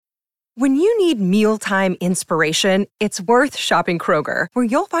When you need mealtime inspiration, it's worth shopping Kroger, where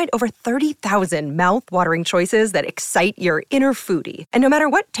you'll find over 30,000 mouth-watering choices that excite your inner foodie. And no matter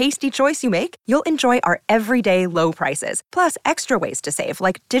what tasty choice you make, you'll enjoy our everyday low prices, plus extra ways to save,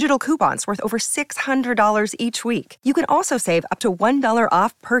 like digital coupons worth over $600 each week. You can also save up to $1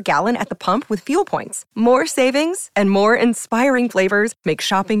 off per gallon at the pump with fuel points. More savings and more inspiring flavors make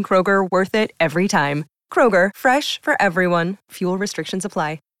shopping Kroger worth it every time. Kroger, fresh for everyone. Fuel restrictions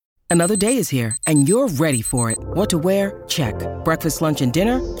apply. Another day is here, and you're ready for it. What to wear? Check. Breakfast, lunch, and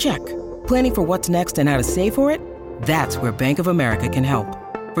dinner? Check. Planning for what's next and how to save for it? That's where Bank of America can help.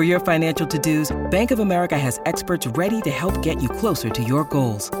 For your financial to-dos, Bank of America has experts ready to help get you closer to your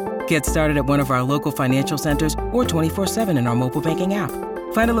goals. Get started at one of our local financial centers or 24/7 in our mobile banking app.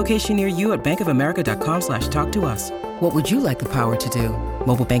 Find a location near you at bankofamerica.com/talktous. What would you like the power to do?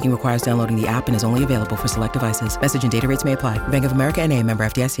 Mobile banking requires downloading the app and is only available for select devices. Message and data rates may apply. Bank of America N.A., member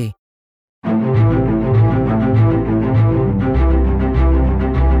FDIC.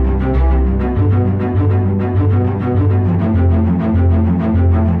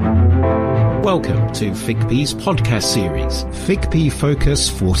 Welcome to FICP's podcast series, FICP Focus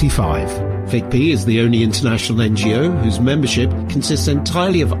 45. FICP is the only international NGO whose membership consists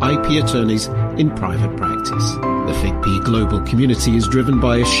entirely of IP attorneys in private practice. The FICP global community is driven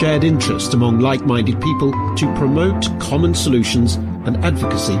by a shared interest among like-minded people to promote common solutions and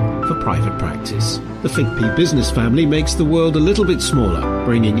advocacy for private practice. The FICP business family makes the world a little bit smaller,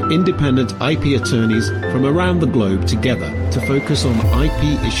 bringing independent IP attorneys from around the globe together to focus on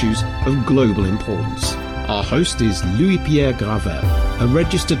IP issues of global importance. Our host is Louis-Pierre Gravel, a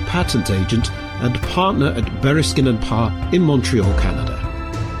registered patent agent and partner at Bereskin & Parr in Montreal, Canada.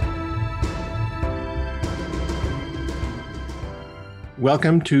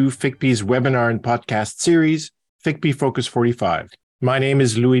 Welcome to FICP's webinar and podcast series, FICP Focus 45. My name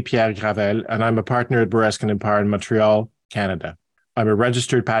is Louis-Pierre Gravel, and I'm a partner at Bereskin & Parr in Montreal, Canada. I'm a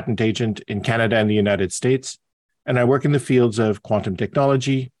registered patent agent in Canada and the United States, and I work in the fields of quantum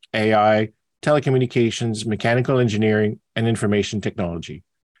technology, AI, telecommunications, mechanical engineering, and information technology.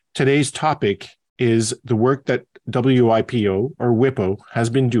 Today's topic is the work that WIPO, or WIPO, has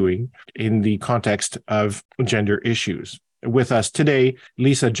been doing in the context of gender issues. With us today,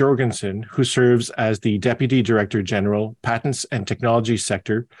 Lisa Jorgenson, who serves as the Deputy Director General, Patents and Technology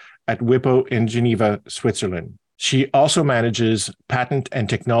Sector at WIPO in Geneva, Switzerland. She also manages patent and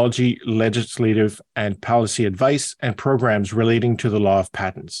technology legislative and policy advice and programs relating to the law of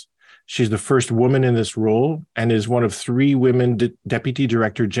patents. She's the first woman in this role and is one of 3 women Deputy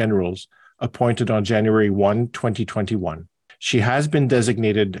Director Generals appointed on January 1, 2021. She has been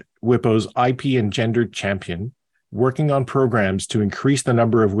designated WIPO's IP and Gender Champion, working on programs to increase the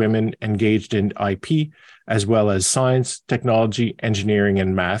number of women engaged in IP, as well as science, technology, engineering,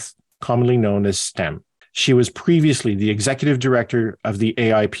 and math, commonly known as STEM. She was previously the executive director of the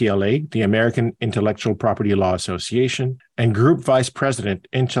AIPLA, the American Intellectual Property Law Association, and group vice president,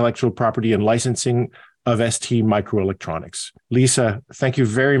 intellectual property and licensing of ST Microelectronics. Lisa, thank you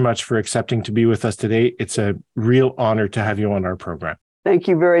very much for accepting to be with us today. It's a real honor to have you on our program. Thank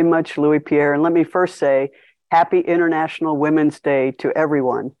you very much, Louis-Pierre. And let me first say, Happy International Women's Day to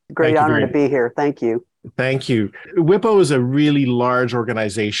everyone. Great honor to be here. Thank you. Thank you. WIPO is a really large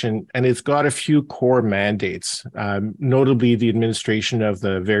organization, and it's got a few core mandates, notably the administration of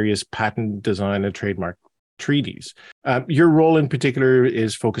the various patent, design, and trademark treaties. Your role in particular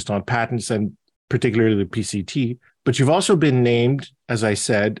is focused on patents and particularly the PCT, but you've also been named, as I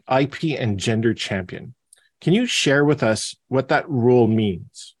said, IP and Gender Champion. Can you share with us what that role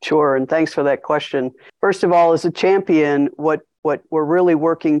means? Sure, and thanks for that question. First of all, as a champion, what we're really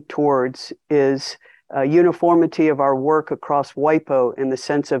working towards is uniformity of our work across WIPO in the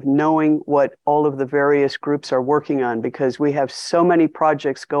sense of knowing what all of the various groups are working on, because we have so many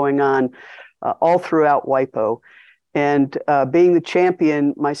projects going on all throughout WIPO. And being the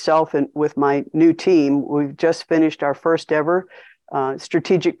champion, myself and with my new team, we've just finished our first ever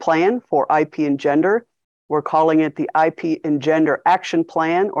strategic plan for IP and gender. We're calling it the IP and Gender Action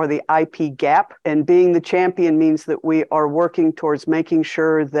Plan, or the IP GAP. And being the champion means that we are working towards making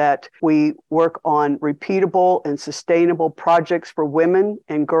sure that we work on repeatable and sustainable projects for women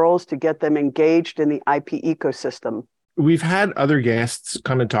and girls to get them engaged in the IP ecosystem. We've had other guests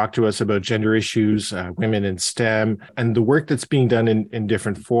come and talk to us about gender issues, women in STEM, and the work that's being done in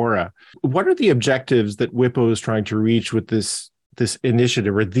different fora. What are the objectives that WIPO is trying to reach with this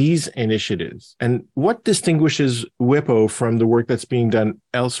initiative or these initiatives? And what distinguishes WIPO from the work that's being done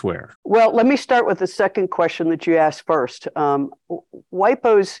elsewhere? Well, let me start with the second question that you asked first.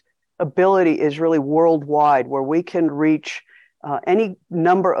 WIPO's ability is really worldwide, where we can reach any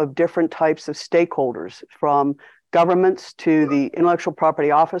number of different types of stakeholders, from governments to the intellectual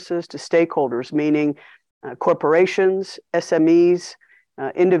property offices to stakeholders, meaning corporations, SMEs,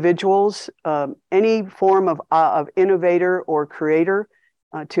 individuals, any form of innovator or creator,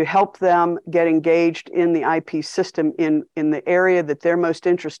 to help them get engaged in the IP system in the area that they're most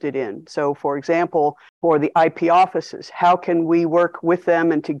interested in. So, for example, for the IP offices, how can we work with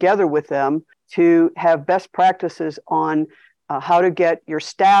them and together with them to have best practices on how to get your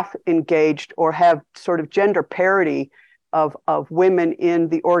staff engaged or have sort of gender parity of women in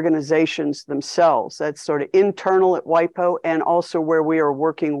the organizations themselves. That's sort of internal at WIPO, and also where we are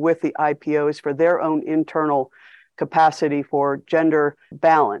working with the IPOs for their own internal capacity for gender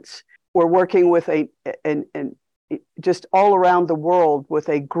balance. We're working with just all around the world with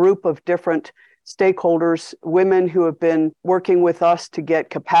a group of different stakeholders, women who have been working with us to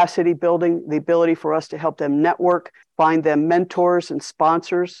get capacity building, the ability for us to help them network, find them mentors and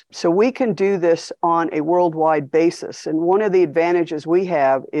sponsors. So we can do this on a worldwide basis. And one of the advantages we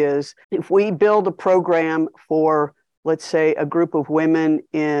have is if we build a program for, let's say, a group of women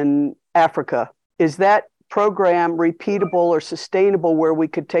in Africa, is that program repeatable or sustainable where we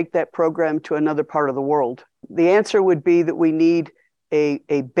could take that program to another part of the world? The answer would be that we need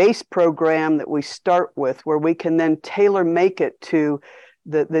a base program that we start with, where we can then tailor make it to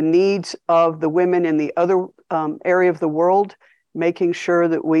the needs of the women in the other area of the world, making sure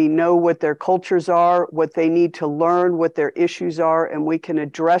that we know what their cultures are, what they need to learn, what their issues are, and we can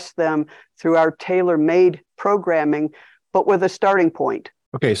address them through our tailor-made programming, but with a starting point.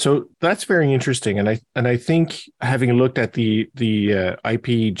 Okay, so that's very interesting, and I think, having looked at the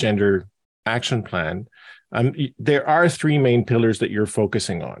IP Gender Action Plan, there are three main pillars that you're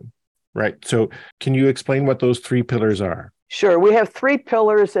focusing on, right? So can you explain what those three pillars are? Sure. We have three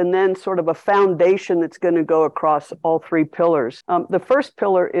pillars and then sort of a foundation that's going to go across all three pillars. The first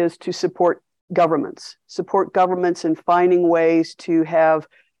pillar is to support governments in finding ways to have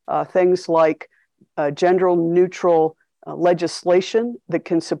things like gender-neutral legislation that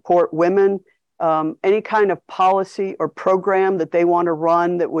can support women, any kind of policy or program that they want to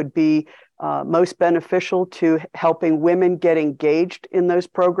run that would be most beneficial to helping women get engaged in those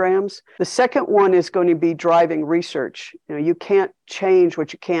programs. The second one is going to be driving research. You can't change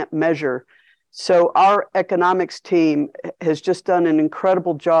what you can't measure. So our economics team has just done an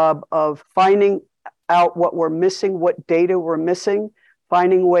incredible job of finding out what we're missing, what data we're missing,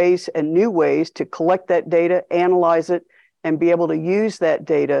 finding ways and new ways to collect that data, analyze it, and be able to use that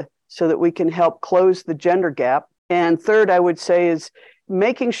data so that we can help close the gender gap. And third, I would say, is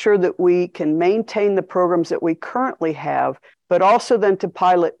making sure that we can maintain the programs that we currently have, but also then to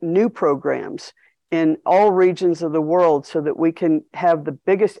pilot new programs in all regions of the world so that we can have the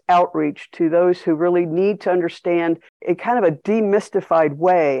biggest outreach to those who really need to understand a kind of a demystified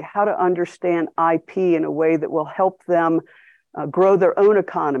way how to understand IP in a way that will help them grow their own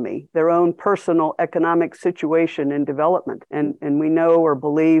economy, their own personal economic situation and development. And we know or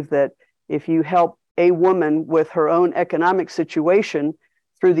believe that if you help a woman with her own economic situation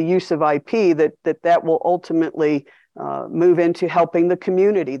through the use of IP, that will ultimately move into helping the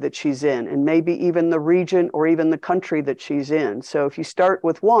community that she's in, and maybe even the region or even the country that she's in. So if you start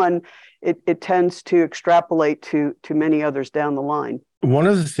with one, it tends to extrapolate to many others down the line. One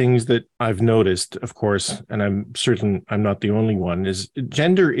of the things that I've noticed, of course, and I'm certain I'm not the only one, is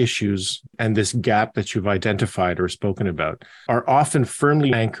gender issues and this gap that you've identified or spoken about are often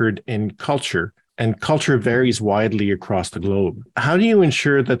firmly anchored in culture, and culture varies widely across the globe. How do you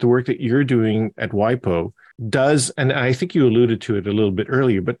ensure that the work that you're doing at WIPO does, and I think you alluded to it a little bit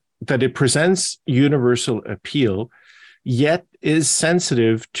earlier, but that it presents universal appeal, yet is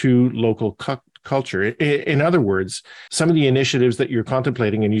sensitive to local culture? In other words, some of the initiatives that you're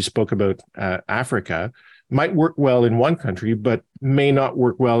contemplating, and you spoke about Africa, might work well in one country, but may not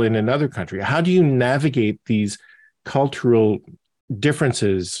work well in another country. How do you navigate these cultural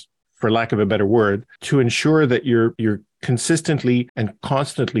differences, for lack of a better word, to ensure that you're consistently and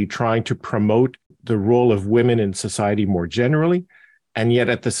constantly trying to promote the role of women in society more generally, and yet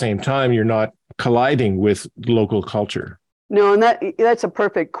at the same time, you're not colliding with local culture? No, and that's a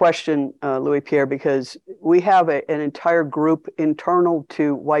perfect question, Louis-Pierre, because we have an entire group internal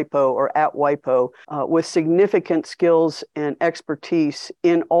to WIPO or at WIPO with significant skills and expertise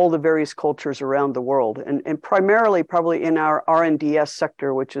in all the various cultures around the world, and primarily probably in our R&DS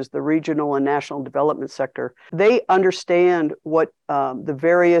sector, which is the regional and national development sector. They understand what the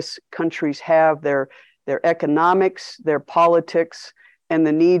various countries have, their economics, their politics, and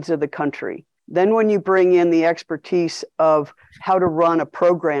the needs of the country. Then when you bring in the expertise of how to run a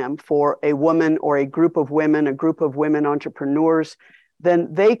program for a woman or a group of women entrepreneurs, then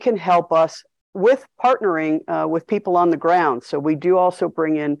they can help us with partnering with people on the ground. So we do also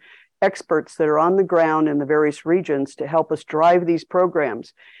bring in experts that are on the ground in the various regions to help us drive these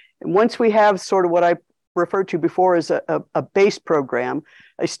programs. And once we have sort of what I referred to before as a base program,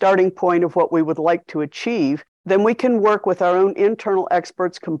 a starting point of what we would like to achieve, then we can work with our own internal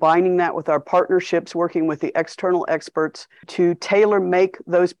experts, combining that with our partnerships, working with the external experts to tailor make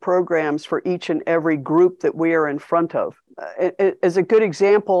those programs for each and every group that we are in front of. As a good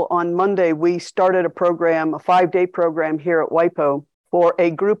example, on Monday, we started a program, a 5-day program here at WIPO for a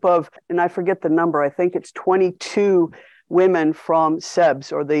group of, and I forget the number, I think it's 22 women from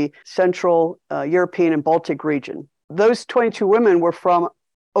CEBS, or the Central European and Baltic region. Those 22 women were from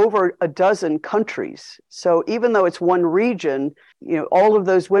over a dozen countries. So even though it's one region, all of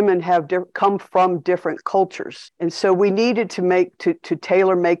those women have come from different cultures. And so we needed to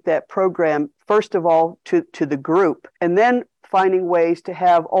tailor make that program, first of all, to the group, and then finding ways to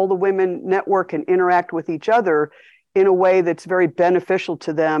have all the women network and interact with each other in a way that's very beneficial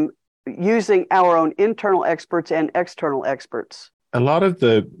to them, using our own internal experts and external experts. A lot of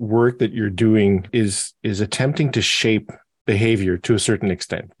the work that you're doing is attempting to shape behavior to a certain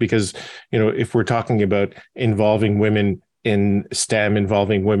extent, because if we're talking about involving women in STEM,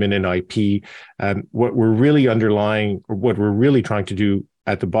 involving women in IP, what we're really trying to do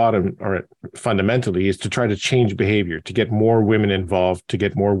at the bottom, or fundamentally, is to try to change behavior, to get more women involved, to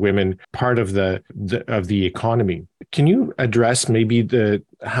get more women part of the economy. Can you address maybe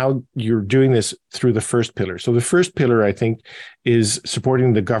how you're doing this through the first pillar? So the first pillar, I think, is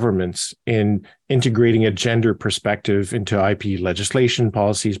supporting the governments in integrating a gender perspective into IP legislation,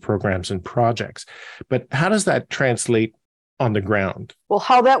 policies, programs, and projects. But how does that translate on the ground? Well,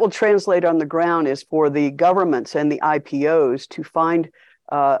 how that will translate on the ground is for the governments and the IPOs to find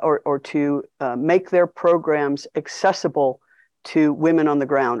or to make their programs accessible to women on the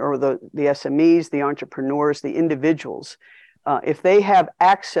ground, or the SMEs, the entrepreneurs, the individuals. If they have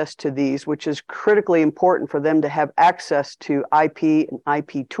access to these, which is critically important for them to have access to IP and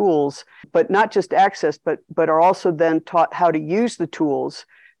IP tools, but not just access, but are also then taught how to use the tools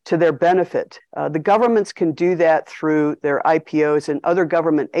to their benefit. The governments can do that through their IPOs and other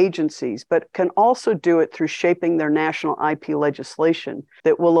government agencies, but can also do it through shaping their national IP legislation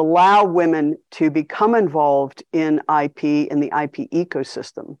that will allow women to become involved in IP and the IP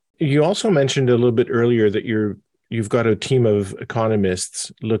ecosystem. You also mentioned a little bit earlier that you've got a team of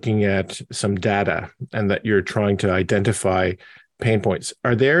economists looking at some data and that you're trying to identify pain points.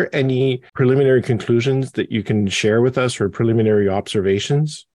 Are there any preliminary conclusions that you can share with us, or preliminary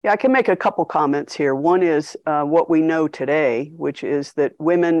observations? Yeah, I can make a couple comments here. One is what we know today, which is that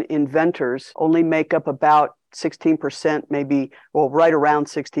women inventors only make up about 16%, right around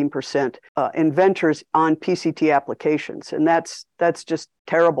 16% inventors on PCT applications. And that's just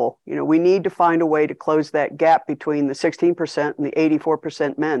terrible. We need to find a way to close that gap between the 16% and the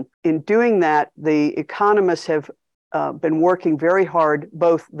 84% men. In doing that, the economists have been working very hard,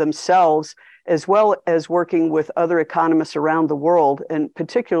 both themselves as well as working with other economists around the world, and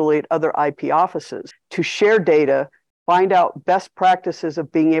particularly at other IP offices, to share data, find out best practices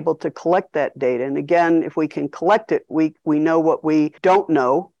of being able to collect that data. And again, if we can collect it, we know what we don't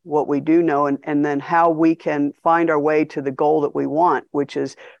know, what we do know, and then how we can find our way to the goal that we want, which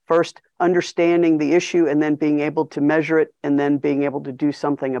is first understanding the issue and then being able to measure it and then being able to do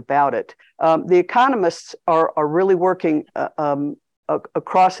something about it. The economists are really working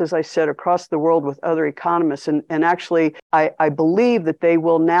across, as I said, across the world with other economists. And actually, I believe that they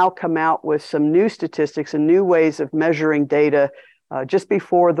will now come out with some new statistics and new ways of measuring data just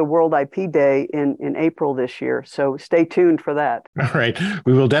before the World IP Day in April this year. So stay tuned for that. All right.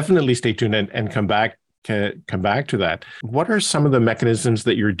 We will definitely stay tuned and come back to that. What are some of the mechanisms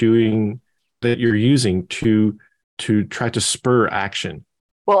that you're using to try to spur action?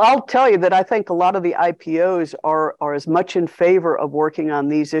 Well, I'll tell you that I think a lot of the IPOs are as much in favor of working on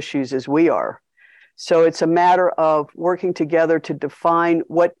these issues as we are. So it's a matter of working together to define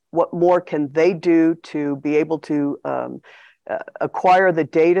what more can they do to be able to acquire the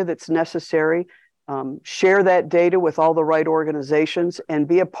data that's necessary, share that data with all the right organizations, and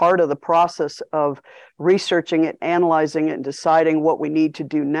be a part of the process of researching it, analyzing it, and deciding what we need to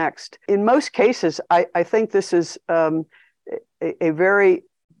do next. In most cases, I think this is a very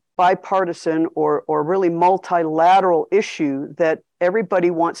bipartisan or really multilateral issue that everybody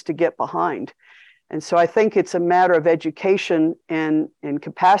wants to get behind. And so I think it's a matter of education and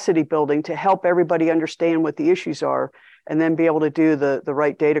capacity building to help everybody understand what the issues are, and then be able to do the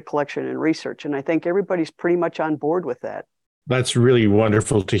right data collection and research. And I think everybody's pretty much on board with that. That's really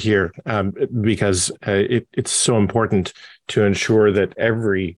wonderful to hear, because it's so important to ensure that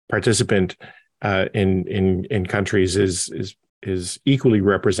every participant in countries is equally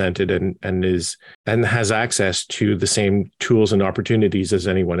represented and has access to the same tools and opportunities as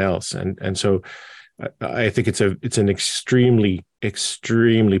anyone else. And so I think it's an extremely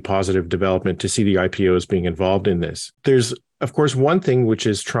positive development to see the IPOs being involved in this. There's, of course, one thing which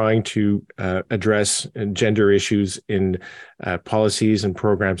is trying to address gender issues in policies and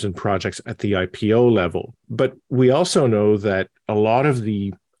programs and projects at the IPO level. But we also know that a lot of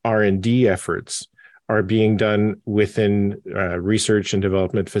the R&D efforts are being done within research and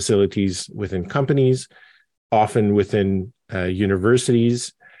development facilities within companies, often within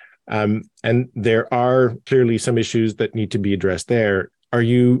universities. And there are clearly some issues that need to be addressed there. Are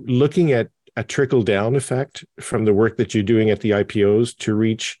you looking at a trickle-down effect from the work that you're doing at the IPOs to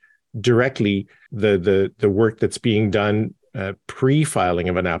reach directly the work that's being done pre-filing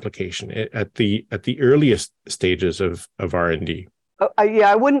of an application at the earliest stages of R&D?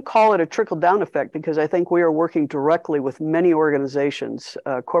 I wouldn't call it a trickle-down effect, because I think we are working directly with many organizations,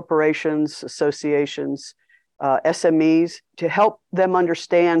 corporations, associations, SMEs, to help them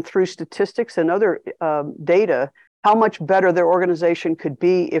understand through statistics and other data how much better their organization could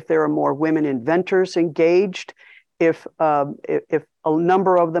be if there are more women inventors engaged, if a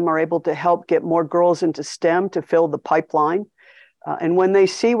number of them are able to help get more girls into STEM to fill the pipeline. And when they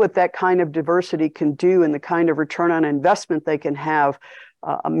see what that kind of diversity can do and the kind of return on investment they can have,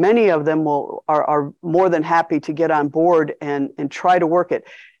 many of them are more than happy to get on board and try to work at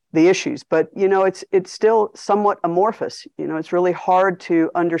the issues. But, it's still somewhat amorphous. It's really hard to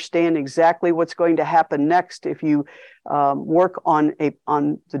understand exactly what's going to happen next if you work on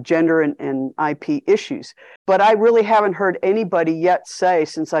the gender and IP issues. But I really haven't heard anybody yet say,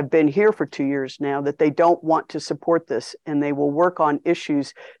 since I've been here for 2 years now, that they don't want to support this, and they will work on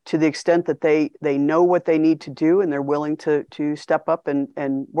issues to the extent that they know what they need to do and they're willing to step up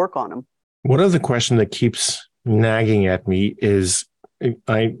and work on them. One other question that keeps nagging at me is,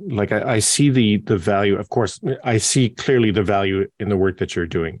 I see the value. Of course, I see clearly the value in the work that you're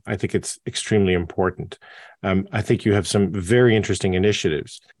doing. I think it's extremely important. I think you have some very interesting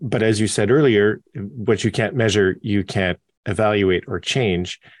initiatives. But as you said earlier, what you can't measure, you can't evaluate or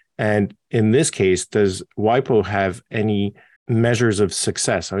change. And in this case, does WIPO have any measures of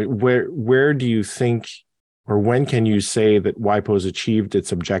success? I mean, where do you think, or when can you say that WIPO has achieved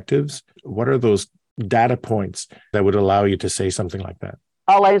its objectives? What are those data points that would allow you to say something like that?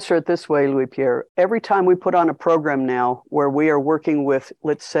 I'll answer it this way, Louis-Pierre. Every time we put on a program now where we are working with,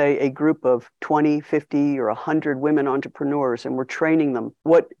 let's say, a group of 20, 50, or 100 women entrepreneurs, and we're training them,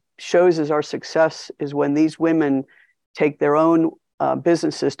 what shows as our success is when these women take their own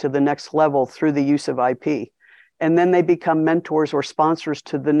businesses to the next level through the use of IP. And then they become mentors or sponsors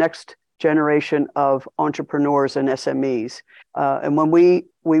to the next generation of entrepreneurs and SMEs. And when we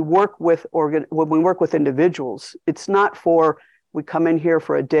work with individuals, it's not we come in here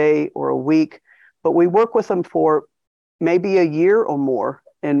for a day or a week, but we work with them for maybe a year or more.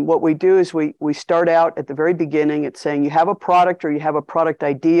 And what we do is we start out at the very beginning at saying, you have a product or you have a product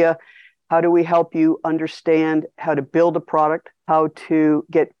idea. How do we help you understand how to build a product, how to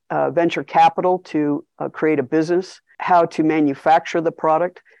get venture capital to create a business, how to manufacture the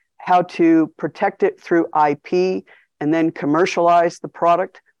product, how to protect it through IP and then commercialize the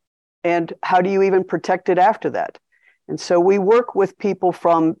product, and how do you even protect it after that? And so we work with people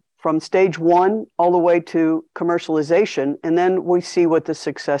from stage one all the way to commercialization, and then we see what the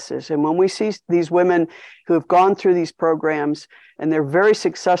success is. And when we see these women who have gone through these programs and they're very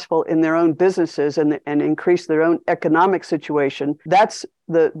successful in their own businesses and increase their own economic situation, that's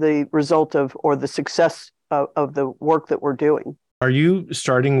the result of, or the success of the work that we're doing. Are you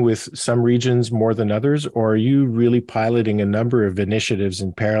starting with some regions more than others, or are you really piloting a number of initiatives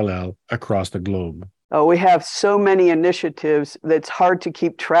in parallel across the globe? We have so many initiatives that it's hard to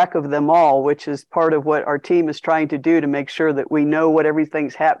keep track of them all, which is part of what our team is trying to do to make sure that we know what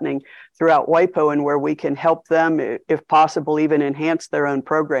everything's happening throughout WIPO and where we can help them, if possible, even enhance their own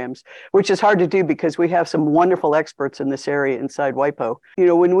programs, which is hard to do because we have some wonderful experts in this area inside WIPO.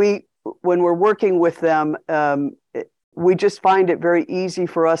 When we're working with them, we just find it very easy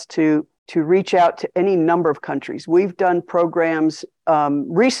for us to reach out to any number of countries. We've done programs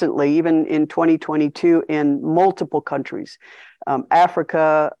recently, even in 2022, in multiple countries.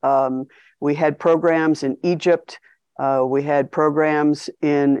 Africa, we had programs in Egypt. We had programs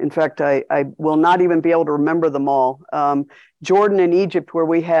in fact, I will not even be able to remember them all. Jordan and Egypt, where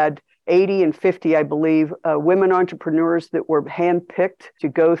we had 80 and 50, I believe, women entrepreneurs that were handpicked to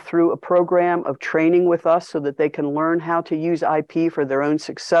go through a program of training with us so that they can learn how to use IP for their own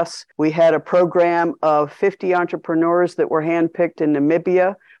success. We had a program of 50 entrepreneurs that were handpicked in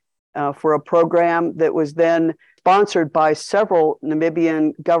Namibia for a program that was then sponsored by several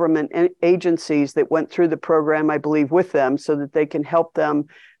Namibian government agencies that went through the program, I believe, with them so that they can help them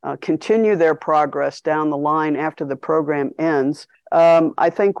continue their progress down the line after the program ends. I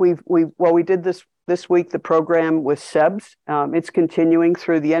think we did this week, the program with SEBS. It's continuing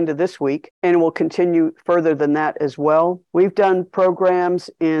through the end of this week and will continue further than that as well. We've done programs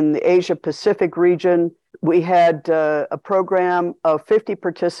in the Asia Pacific region. We had a program of 50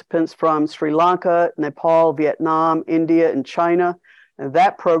 participants from Sri Lanka, Nepal, Vietnam, India, and China. And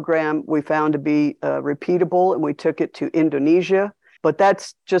that program we found to be repeatable, and we took it to Indonesia. But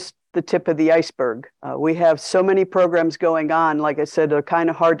that's just the tip of the iceberg. We have so many programs going on. Like I said, they're kind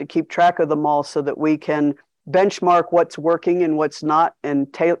of hard to keep track of them all so that we can benchmark what's working and what's not, and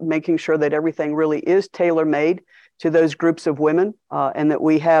making sure that everything really is tailor-made to those groups of women, and that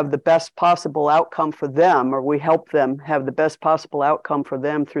we have the best possible outcome for them, or we help them have the best possible outcome for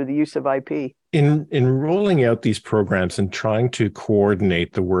them through the use of IP. In rolling out these programs and trying to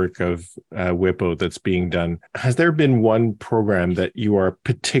coordinate the work of WIPO that's being done, has there been one program that you are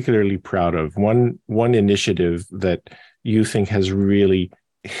particularly proud of, one initiative that you think has really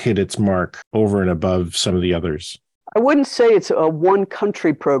hit its mark over and above some of the others? I wouldn't say it's a one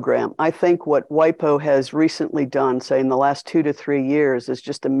country program. I think what WIPO has recently done, say in the last 2 to 3 years, is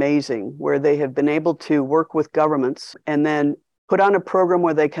just amazing, where they have been able to work with governments and then put on a program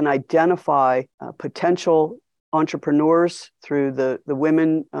where they can identify potential entrepreneurs through the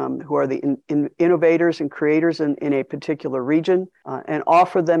women who are the innovators and creators in a particular region, and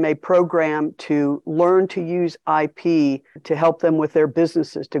offer them a program to learn to use IP to help them with their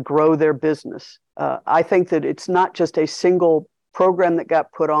businesses, to grow their business. I think that it's not just a single program that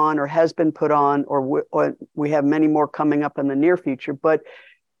got put on or has been put on, or we have many more coming up in the near future, but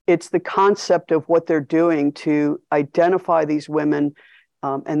it's the concept of what they're doing to identify these women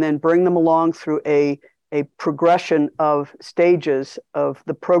and then bring them along through a progression of stages of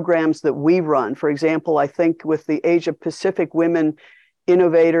the programs that we run. For example, I think with the Asia Pacific Women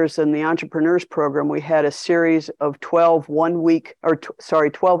Innovators and the Entrepreneurs Program, we had a series of 12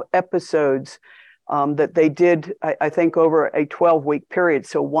 episodes that they did, I think, over a 12-week period,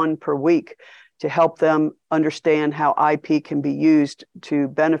 so one per week, to help them understand how IP can be used to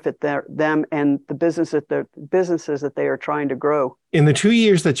benefit them and the businesses that they are trying to grow. In the 2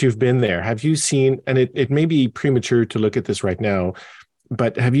 years that you've been there, have you seen, and it may be premature to look at this right now,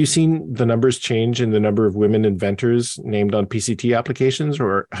 but have you seen the numbers change in the number of women inventors named on PCT applications,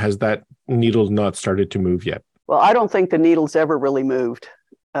 or has that needle not started to move yet? Well, I don't think the needle's ever really moved.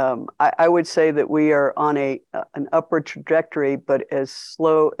 I would say that we are on an upward trajectory, but as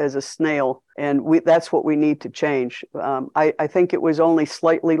slow as a snail, and that's what we need to change. I think it was only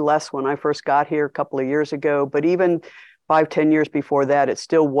slightly less when I first got here a couple of years ago, but even 5-10 years before that, it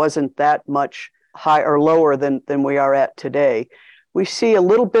still wasn't that much high or lower than we are at today. We see a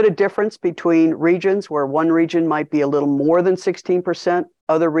little bit of difference between regions, where one region might be a little more than 16%,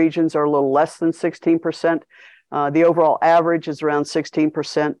 other regions are a little less than 16%. The overall average is around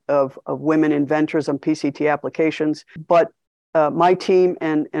 16% of women inventors on PCT applications. But my team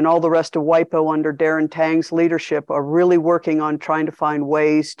and all the rest of WIPO under Darren Tang's leadership are really working on trying to find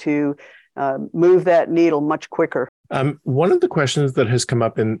ways to move that needle much quicker. One of the questions that has come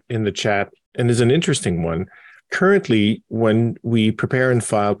up in the chat, and is an interesting one, currently when we prepare and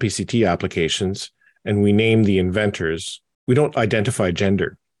file PCT applications and we name the inventors, we don't identify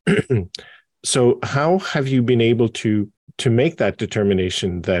gender. So how have you been able to make that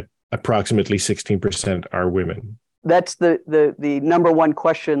determination that approximately 16% are women? That's the number one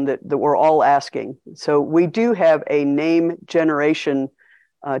question that we're all asking. So we do have a name generation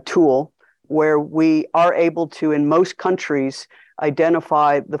tool where we are able to, in most countries,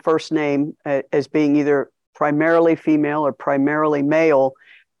 identify the first name as being either primarily female or primarily male,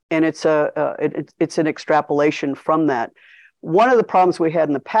 and it's an extrapolation from that. One of the problems we had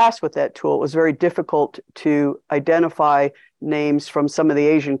in the past with that tool, it was very difficult to identify names from some of the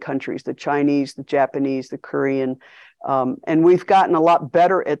Asian countries, the Chinese, the Japanese, the Korean. And we've gotten a lot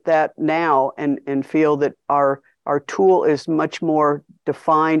better at that now, and feel that our tool is much more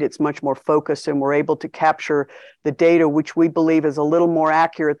defined, it's much more focused, and we're able to capture the data, which we believe is a little more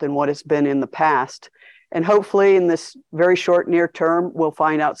accurate than what it's been in the past. And hopefully in this very short near term, we'll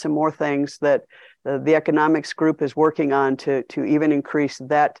find out some more things that the economics group is working on to even increase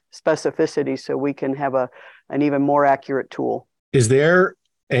that specificity so we can have an even more accurate tool. Is there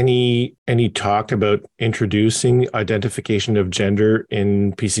any talk about introducing identification of gender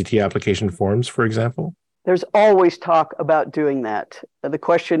in PCT application forms, for example? There's always talk about doing that. The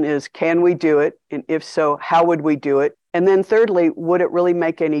question is, can we do it? And if so, how would we do it? And then thirdly, would it really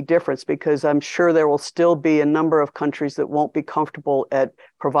make any difference? Because I'm sure there will still be a number of countries that won't be comfortable at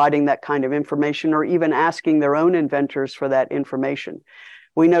providing that kind of information or even asking their own inventors for that information.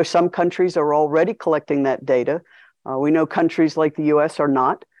 We know some countries are already collecting that data. We know countries like the US are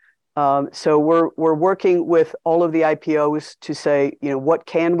not. So we're working with all of the IPOs to say, what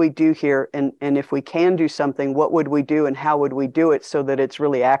can we do here? And if we can do something, what would we do and how would we do it so that it's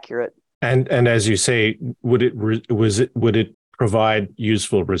really accurate? And as you say, would it provide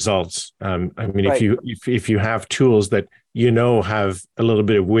useful results? I mean, right. if you have tools that have a little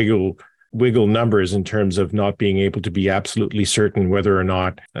bit of wiggle numbers in terms of not being able to be absolutely certain whether or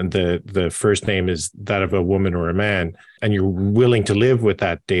not the first name is that of a woman or a man, and you're willing to live with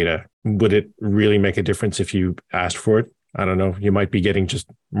that data, would it really make a difference if you asked for it? I don't know. You might be getting just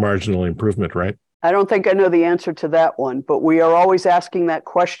marginal improvement, right? I don't think I know the answer to that one, but we are always asking that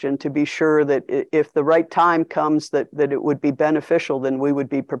question to be sure that if the right time comes that it would be beneficial, then we would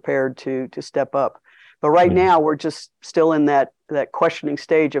be prepared to step up. But right now, we're just still in that questioning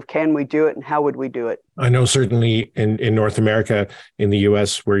stage of can we do it and how would we do it? I know certainly in North America, in the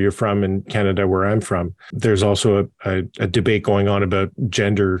US, where you're from, and Canada, where I'm from, there's also a debate going on about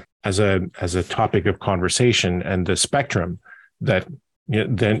gender as a topic of conversation and the spectrum that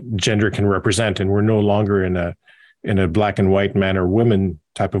then gender can represent. And we're no longer in a black and white man or woman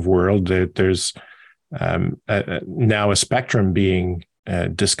type of world. There's now a spectrum being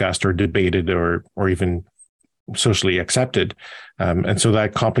discussed or debated or even socially accepted. And so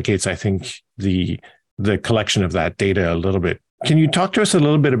that complicates, I think, the collection of that data a little bit. Can you talk to us a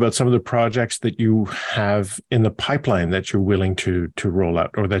little bit about some of the projects that you have in the pipeline that you're willing to roll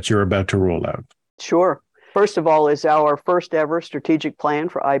out or that you're about to roll out? Sure. First of all is our first ever strategic plan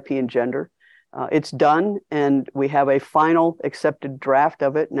for IP and gender. It's done, and we have a final accepted draft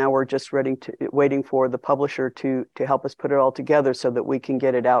of it. Now we're just waiting for the publisher to help us put it all together so that we can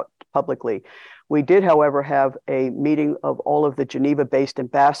get it out publicly. We did, however, have a meeting of all of the Geneva-based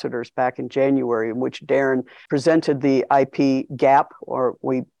ambassadors back in January, in which Darren presented the IP gap, or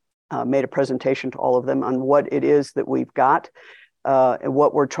we made a presentation to all of them on what it is that we've got and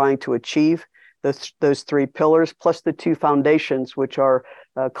what we're trying to achieve. Those three pillars, plus the two foundations, which are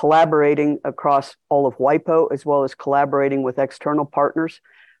collaborating across all of WIPO, as well as collaborating with external partners,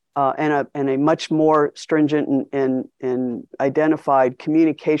 and a much more stringent and identified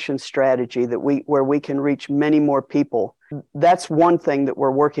communication strategy where we can reach many more people. That's one thing that we're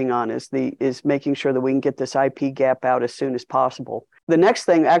working on is making sure that we can get this IP gap out as soon as possible. The next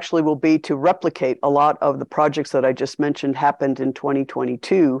thing actually will be to replicate a lot of the projects that I just mentioned happened in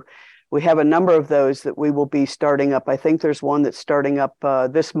 2022. We have a number of those that we will be starting up. I think there's one that's starting up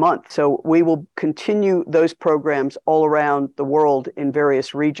this month. So we will continue those programs all around the world in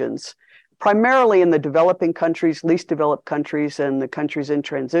various regions, primarily in the developing countries, least developed countries, and the countries in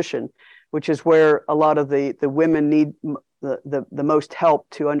transition, which is where a lot of the women need the most help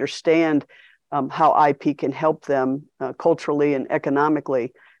to understand how IP can help them culturally and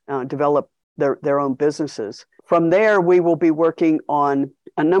economically develop their own businesses. From there, we will be working on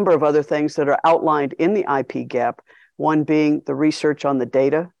a number of other things that are outlined in the IP gap, one being the research on the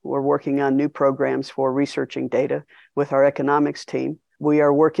data. We're working on new programs for researching data with our economics team. We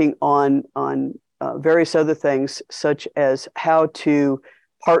are working on various other things, such as how to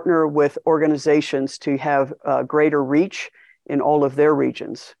partner with organizations to have greater reach in all of their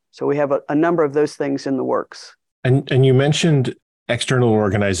regions. So we have a number of those things in the works. And you mentioned external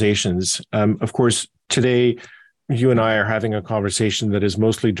organizations. Of course, today, you and I are having a conversation that is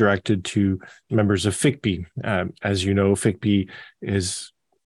mostly directed to members of FICPE. As you know, FICPE is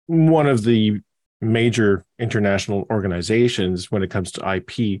one of the major international organizations when it comes to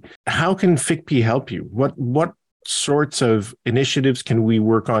IP. How can FICPE help you? What sorts of initiatives can we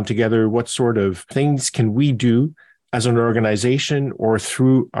work on together? What sort of things can we do as an organization or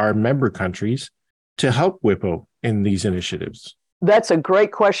through our member countries to help WIPO in these initiatives? That's a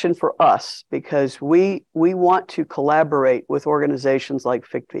great question for us because we want to collaborate with organizations like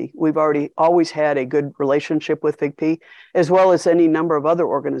FICPE. We've always had a good relationship with FICPE, as well as any number of other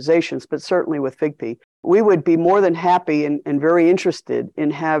organizations, but certainly with FICPE. We would be more than happy and very interested in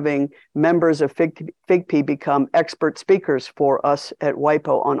having members of FICPE become expert speakers for us at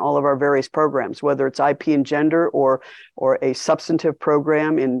WIPO on all of our various programs, whether it's IP and gender or a substantive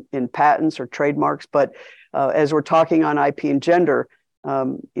program in patents or trademarks. But as we're talking on IP and gender,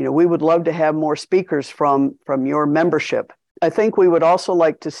 we would love to have more speakers from your membership. I think we would also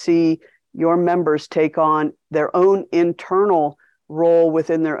like to see your members take on their own internal role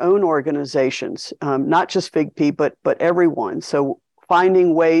within their own organizations, not just FIGP, but everyone. So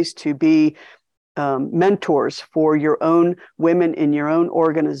finding ways to be mentors for your own women in your own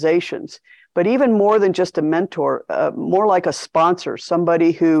organizations, but even more than just a mentor, more like a sponsor,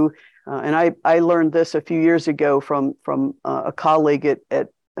 somebody who, and I learned this a few years ago from a colleague at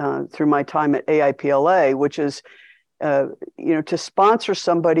through my time at AIPLA, which is, to sponsor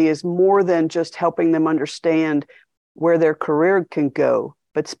somebody is more than just helping them understand where their career can go,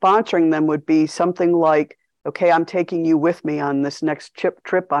 but sponsoring them would be something like, okay, I'm taking you with me on this next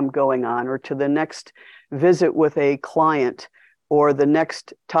trip I'm going on, or to the next visit with a client, or the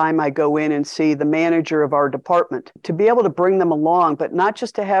next time I go in and see the manager of our department, to be able to bring them along, but not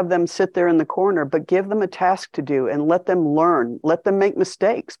just to have them sit there in the corner, but give them a task to do and let them learn, let them make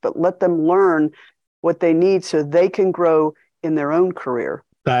mistakes, but let them learn what they need so they can grow in their own career.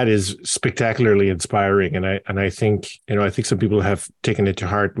 That is spectacularly inspiring. And I think, I think some people have taken it to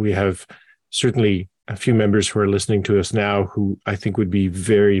heart. We have certainly a few members who are listening to us now who I think would be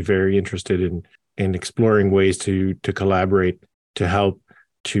very, very interested in exploring ways to collaborate, to help,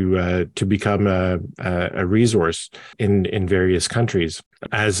 to become a resource in various countries.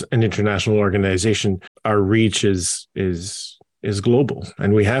 As an international organization, our reach is global,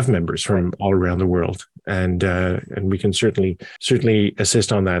 and we have members from all around the world, and we can certainly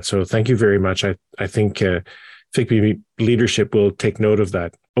assist on that. So thank you very much. I think FIGP leadership will take note of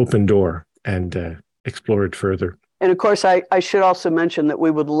that open door and explore it further. And of course, I should also mention that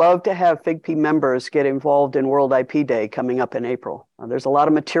we would love to have FIGP members get involved in World IP Day coming up in April. There's a lot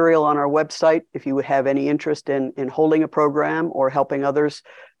of material on our website if you would have any interest in holding a program or helping others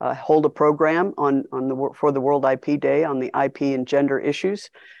hold a program for the World IP Day on the IP and gender issues.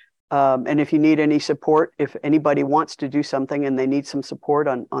 And if you need any support, if anybody wants to do something and they need some support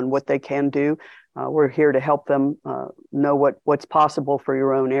on what they can do, we're here to help them know what's possible for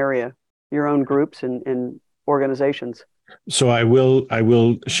your own area, your own groups and organizations. So I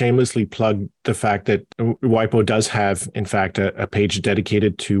will shamelessly plug the fact that WIPO does have, in fact, a page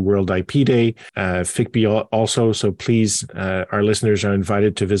dedicated to World IP Day, FIGP also. So please, our listeners are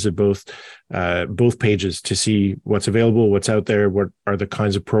invited to visit both pages to see what's available, what's out there, what are the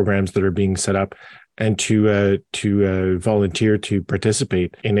kinds of programs that are being set up, and to volunteer to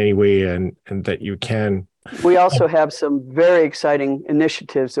participate in any way and that you can. We also have some very exciting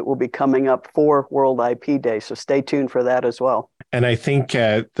initiatives that will be coming up for World IP Day, so stay tuned for that as well. And I think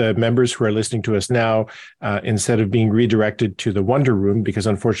the members who are listening to us now, instead of being redirected to the Wonder Room, because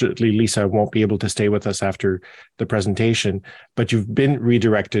unfortunately Lisa won't be able to stay with us after the presentation, but you've been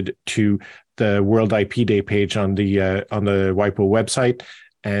redirected to the World IP Day page on the WIPO website.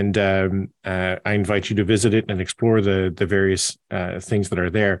 And I invite you to visit it and explore the various things that are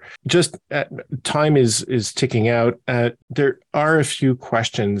there. Just time is ticking out. There are a few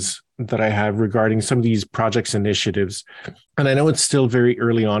questions that I have regarding some of these projects initiatives. And I know it's still very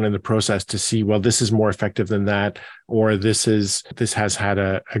early on in the process to see, well, this is more effective than that, or this has had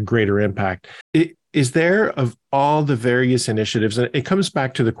a greater impact. Is there, of all the various initiatives, and it comes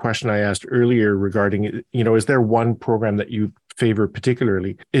back to the question I asked earlier regarding, is there one program that you favor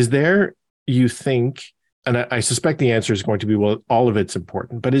particularly? Is there, you think, and I suspect the answer is going to be, well, all of it's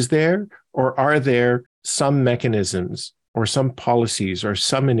important, but is there, or are there some mechanisms or some policies or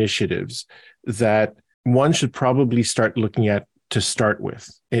some initiatives that one should probably start looking at to start with?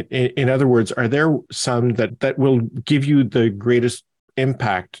 In other words, are there some that will give you the greatest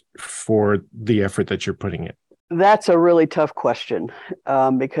impact for the effort that you're putting in? That's a really tough question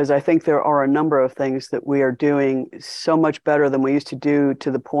because I think there are a number of things that we are doing so much better than we used to do,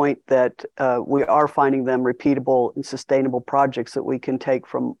 to the point that we are finding them repeatable and sustainable projects that we can take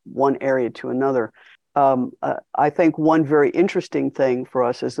from one area to another. I think one very interesting thing for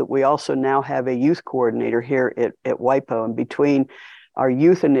us is that we also now have a youth coordinator here at WIPO, and between our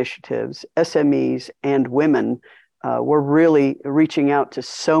youth initiatives, SMEs, and women, we're really reaching out to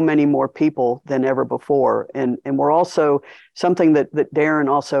so many more people than ever before. And we're also, something that Darren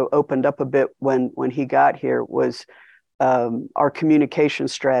also opened up a bit when he got here was our communication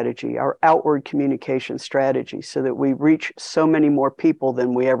strategy, our outward communication strategy, so that we reach so many more people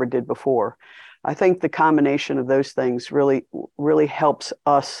than we ever did before. I think the combination of those things really, really helps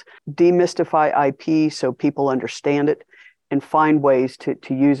us demystify IP so people understand it and find ways to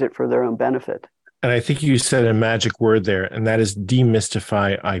use it for their own benefit. And I think you said a magic word there, and that is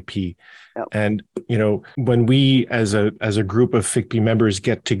demystify IP. Yep. And, when we as a group of FIGP members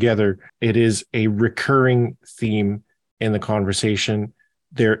get together, it is a recurring theme in the conversation.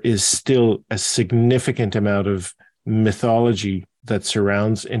 There is still a significant amount of mythology that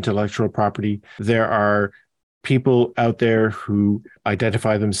surrounds intellectual property. There are people out there who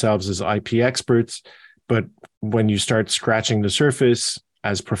identify themselves as IP experts, but when you start scratching the surface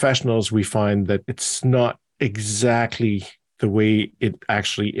as professionals, we find that it's not exactly the way it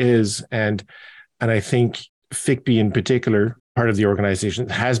actually is. And I think FICPE in particular, part of the organization,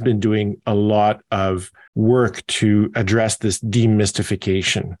 has been doing a lot of work to address this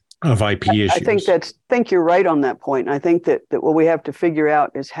demystification of IP issues. I think you're right on that point. I think that what we have to figure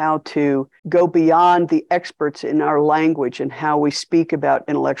out is how to go beyond the experts in our language and how we speak about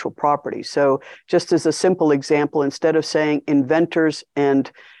intellectual property. So just as a simple example, instead of saying inventors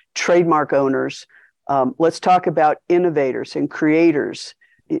and trademark owners, let's talk about innovators and creators.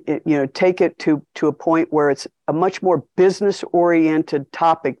 Take it to a point where it's a much more business-oriented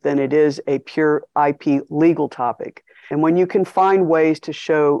topic than it is a pure IP legal topic. And when you can find ways to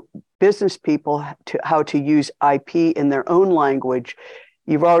show business people how to use IP in their own language,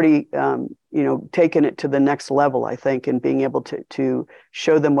 you've already taken it to the next level, I think, in being able to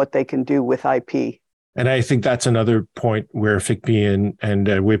show them what they can do with IP. And I think that's another point where FICPE and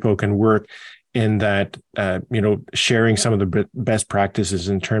WIPO can work in that, sharing some of the best practices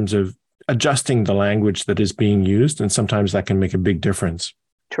in terms of adjusting the language that is being used. And sometimes that can make a big difference.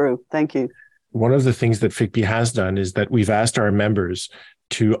 True. Thank you. One of the things that FICPE has done is that we've asked our members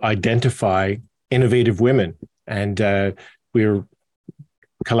to identify innovative women. And we're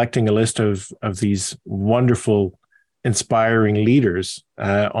collecting a list of these wonderful, inspiring leaders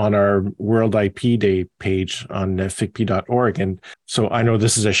on our World IP Day page on ficpe.org. And so I know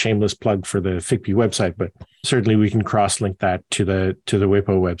this is a shameless plug for the FICPE website, but certainly we can cross-link that to the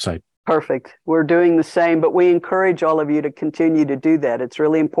WIPO website. Perfect. We're doing the same, but we encourage all of you to continue to do that. It's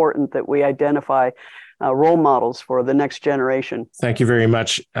really important that we identify role models for the next generation. Thank you very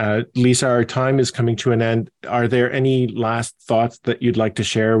much. Lisa, our time is coming to an end. Are there any last thoughts that you'd like to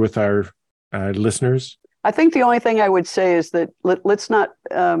share with our listeners? I think the only thing I would say is that let's not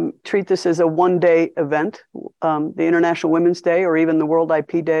treat this as a one-day event, the International Women's Day or even the World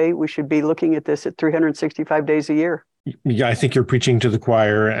IP Day. We should be looking at this at 365 days a year. Yeah, I think you're preaching to the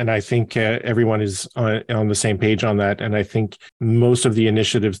choir, and I think everyone is on the same page on that. And I think most of the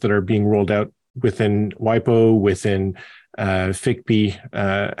initiatives that are being rolled out within WIPO, within FICPE,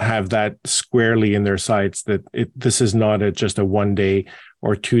 have that squarely in their sights, that this is not just a 1 day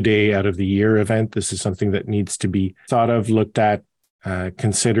or 2 day out of the year event. This is something that needs to be thought of, looked at,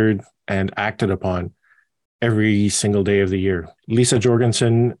 considered, and acted upon every single day of the year. Lisa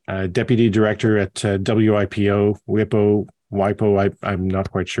Jorgenson, Deputy Director at WIPO, WIPO. I'm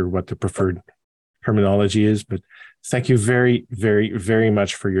not quite sure what the preferred terminology is, but thank you very, very, very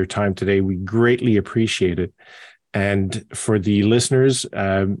much for your time today. We greatly appreciate it. And for the listeners,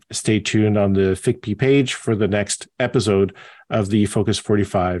 stay tuned on the FICPE page for the next episode of the Focus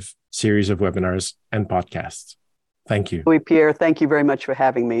 45 series of webinars and podcasts. Thank you. Louis-Pierre, thank you very much for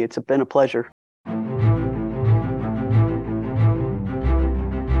having me. It's been a pleasure.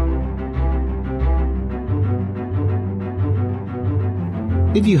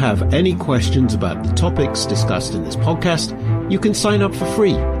 If you have any questions about the topics discussed in this podcast, you can sign up for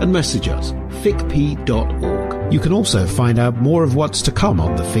free and message us, ficpe.org. You can also find out more of what's to come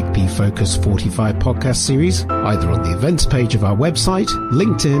on the FICPE Focus 45 podcast series, either on the events page of our website,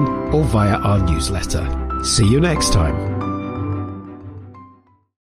 LinkedIn, or via our newsletter. See you next time.